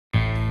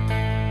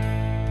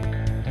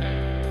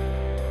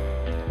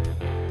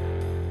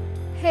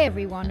Hey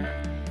everyone,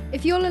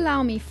 if you'll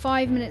allow me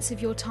 5 minutes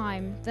of your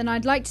time, then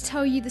I'd like to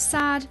tell you the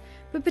sad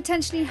but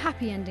potentially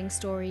happy ending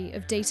story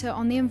of data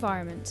on the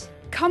environment.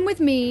 Come with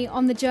me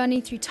on the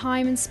journey through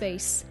time and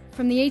space,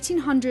 from the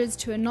 1800s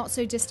to a not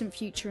so distant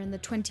future in the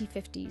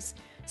 2050s,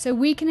 so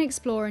we can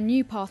explore a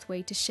new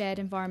pathway to shared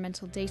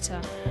environmental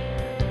data.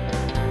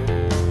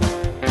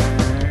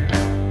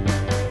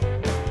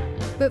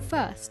 But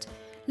first,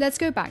 let's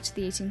go back to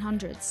the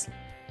 1800s.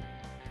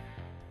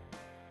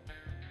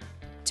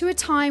 To a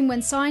time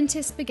when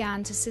scientists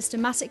began to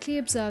systematically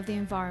observe the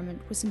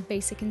environment with some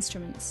basic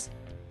instruments,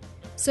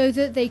 so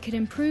that they could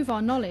improve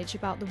our knowledge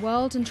about the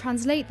world and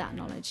translate that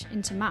knowledge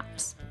into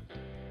maps.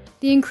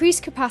 The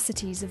increased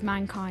capacities of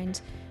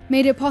mankind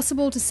made it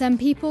possible to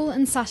send people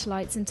and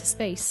satellites into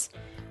space.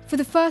 For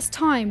the first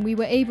time, we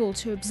were able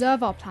to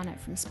observe our planet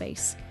from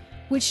space,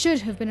 which should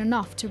have been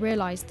enough to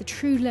realise the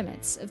true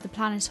limits of the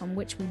planet on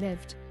which we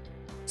lived.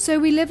 So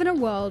we live in a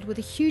world with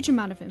a huge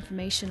amount of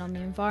information on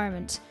the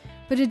environment,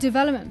 but a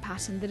development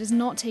pattern that is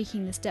not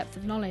taking this depth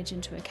of knowledge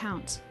into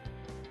account.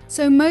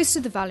 So most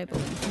of the valuable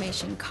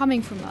information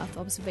coming from Earth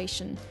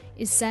observation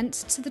is sent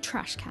to the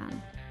trash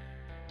can.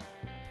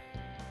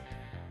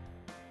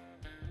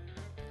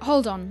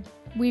 Hold on,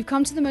 we've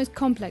come to the most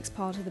complex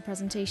part of the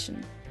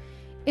presentation.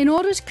 In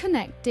order to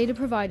connect data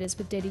providers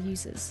with data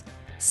users,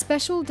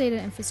 special data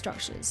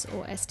infrastructures,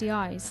 or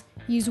SDIs,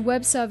 use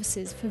web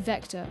services for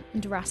vector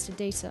and raster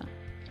data.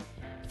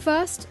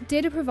 First,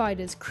 data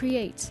providers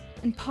create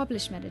and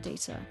publish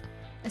metadata,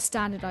 a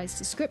standardized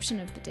description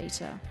of the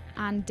data,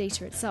 and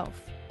data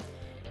itself.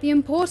 The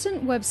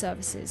important web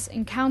services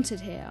encountered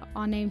here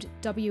are named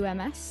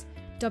WMS,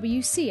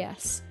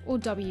 WCS, or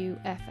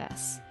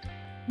WFS.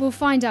 We'll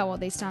find out what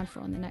they stand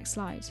for on the next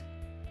slide.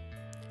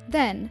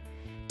 Then,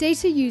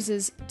 data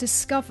users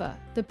discover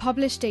the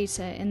published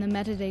data in the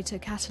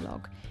metadata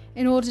catalog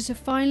in order to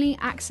finally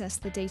access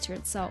the data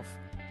itself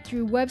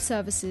through web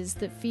services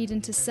that feed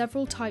into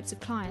several types of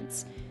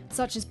clients,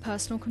 such as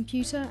personal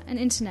computer and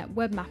internet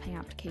web mapping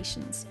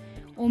applications,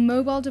 or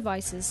mobile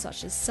devices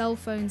such as cell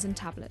phones and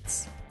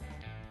tablets.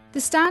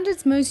 The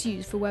standards most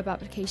used for web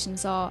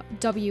applications are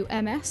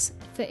WMS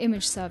for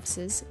image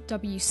services,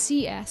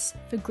 WCS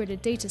for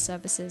gridded data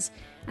services,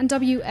 and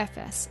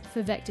WFS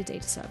for vector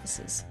data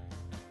services.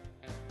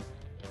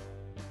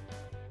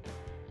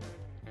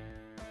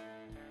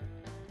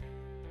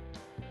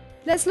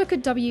 Let's look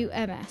at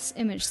WMS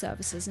image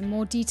services in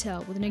more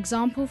detail with an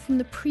example from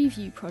the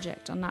Preview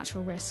project on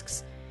natural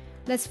risks.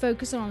 Let's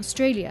focus on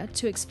Australia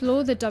to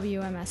explore the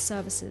WMS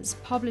services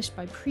published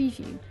by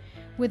Preview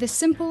with a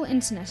simple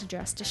internet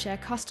address to share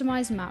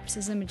customized maps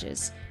as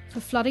images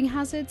for flooding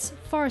hazards,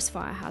 forest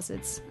fire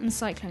hazards, and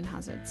cyclone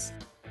hazards.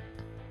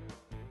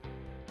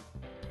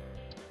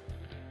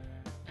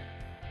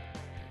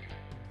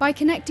 By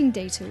connecting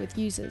data with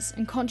users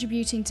and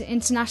contributing to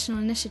international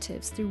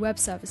initiatives through web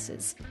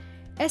services,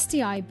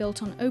 SDI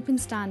built on open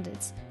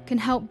standards can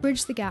help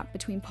bridge the gap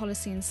between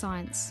policy and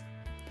science.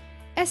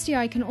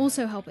 SDI can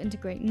also help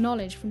integrate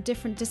knowledge from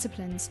different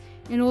disciplines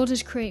in order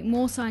to create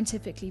more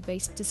scientifically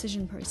based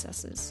decision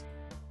processes.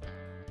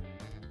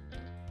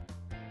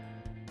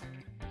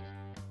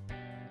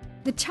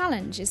 The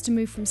challenge is to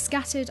move from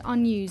scattered,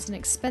 unused, and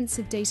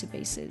expensive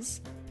databases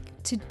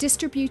to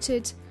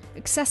distributed,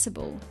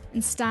 accessible,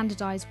 and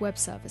standardized web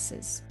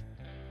services.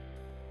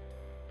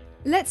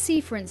 Let's see,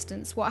 for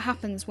instance, what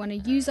happens when a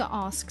user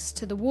asks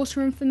to the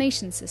Water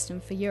Information System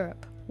for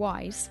Europe,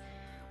 WISE,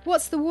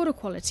 what's the water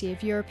quality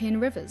of European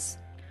rivers?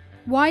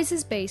 WISE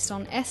is based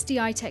on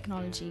SDI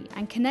technology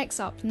and connects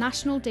up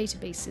national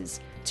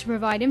databases to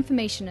provide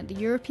information at the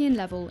European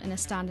level in a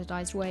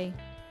standardized way.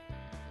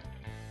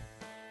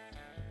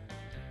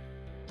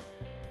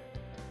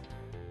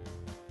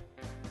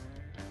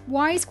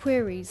 WISE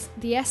queries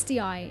the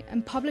SDI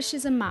and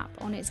publishes a map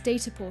on its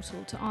data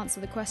portal to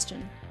answer the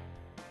question.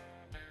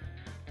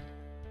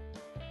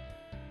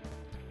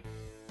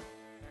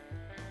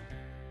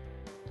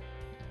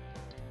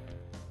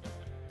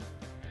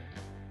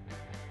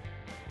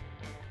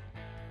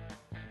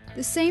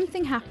 The same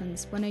thing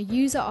happens when a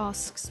user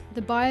asks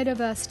the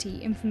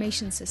Biodiversity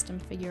Information System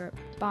for Europe,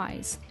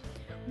 BISE,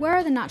 where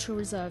are the natural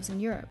reserves in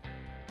Europe?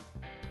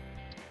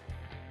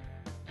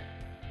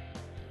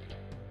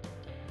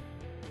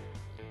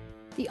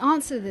 The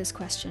answer to this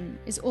question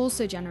is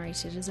also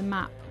generated as a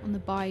map on the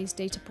BISE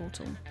data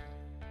portal.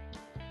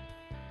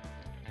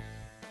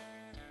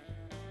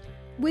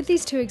 With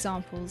these two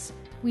examples,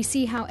 we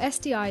see how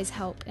SDIs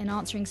help in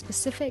answering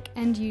specific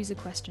end-user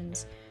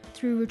questions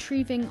through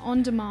retrieving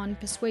on-demand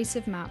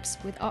persuasive maps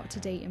with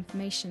up-to-date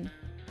information.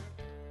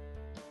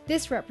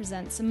 This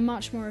represents a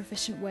much more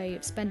efficient way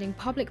of spending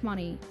public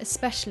money,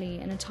 especially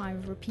in a time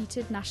of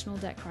repeated national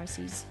debt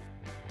crises.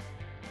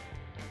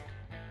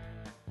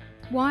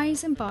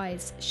 WISE and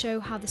BISE show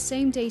how the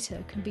same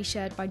data can be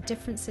shared by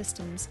different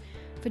systems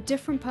for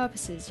different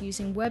purposes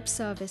using web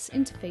service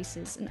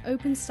interfaces and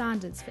open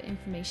standards for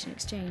information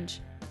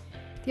exchange.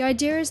 The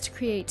idea is to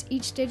create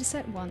each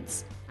dataset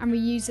once and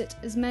reuse it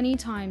as many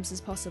times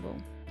as possible.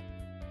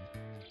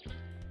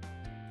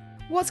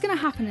 What's going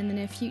to happen in the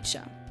near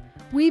future?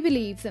 We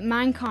believe that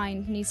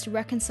mankind needs to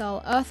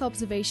reconcile Earth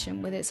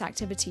observation with its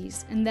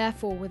activities and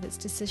therefore with its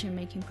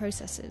decision-making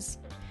processes.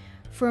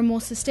 For a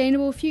more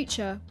sustainable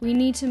future, we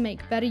need to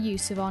make better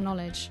use of our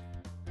knowledge.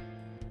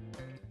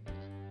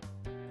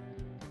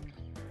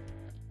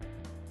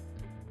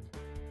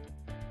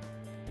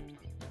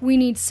 We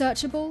need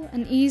searchable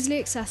and easily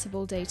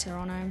accessible data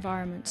on our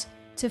environment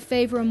to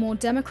favour a more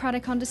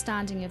democratic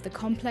understanding of the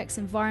complex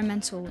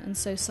environmental and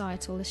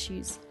societal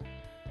issues.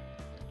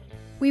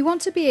 We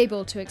want to be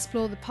able to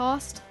explore the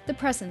past, the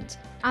present,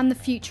 and the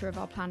future of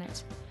our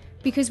planet,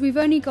 because we've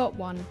only got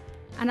one,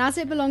 and as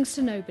it belongs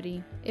to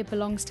nobody, it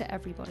belongs to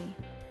everybody.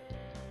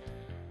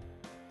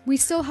 We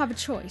still have a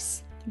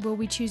choice. Will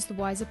we choose the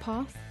wiser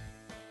path?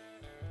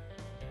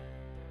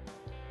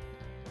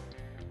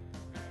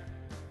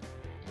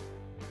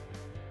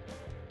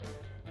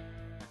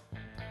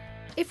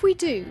 If we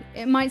do,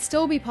 it might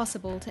still be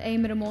possible to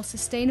aim at a more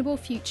sustainable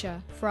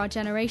future for our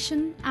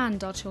generation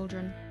and our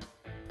children.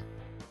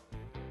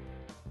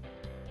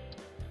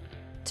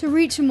 To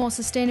reach a more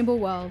sustainable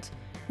world,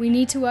 we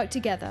need to work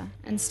together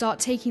and start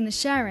taking the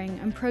sharing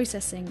and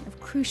processing of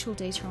crucial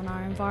data on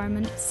our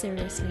environment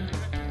seriously.